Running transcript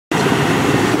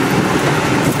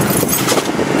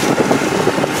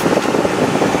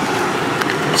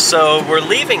So we're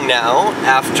leaving now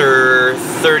after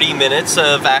 30 minutes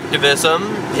of activism.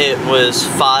 It was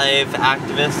 5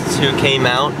 activists who came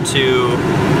out to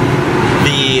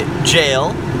the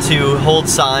jail to hold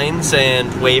signs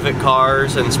and wave at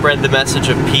cars and spread the message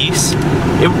of peace.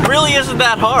 It really isn't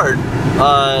that hard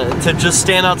to just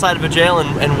stand outside of a jail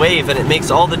and wave, and it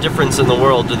makes all the difference in the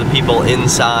world to the people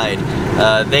inside.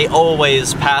 They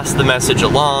always pass the message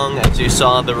along. As you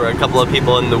saw, there were a couple of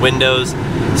people in the windows.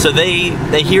 So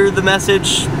they hear the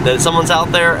message that someone's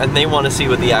out there and they want to see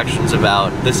what the action's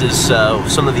about. This is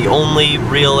some of the only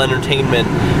real entertainment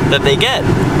that they get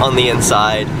on the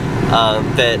inside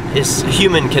that is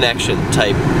human connection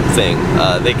type thing.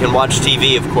 They can watch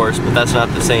TV, of course, but that's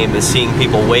not the same as seeing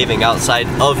people waving outside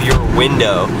of your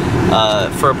window.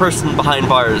 For a person behind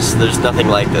bars, there's nothing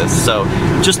like this. So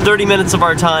just 30 minutes of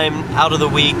our time out of the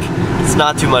week. It's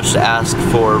not too much to ask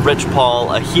for Rich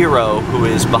Paul, a hero who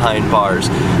is behind bars.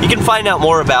 You can find out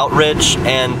more about Rich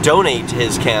and donate to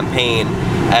his campaign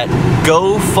at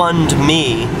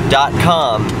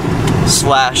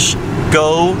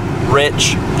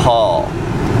gofundme.com/GoRichPaul.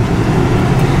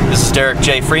 This is Derek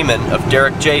J. Freeman of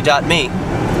DerekJ.me.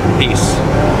 Peace.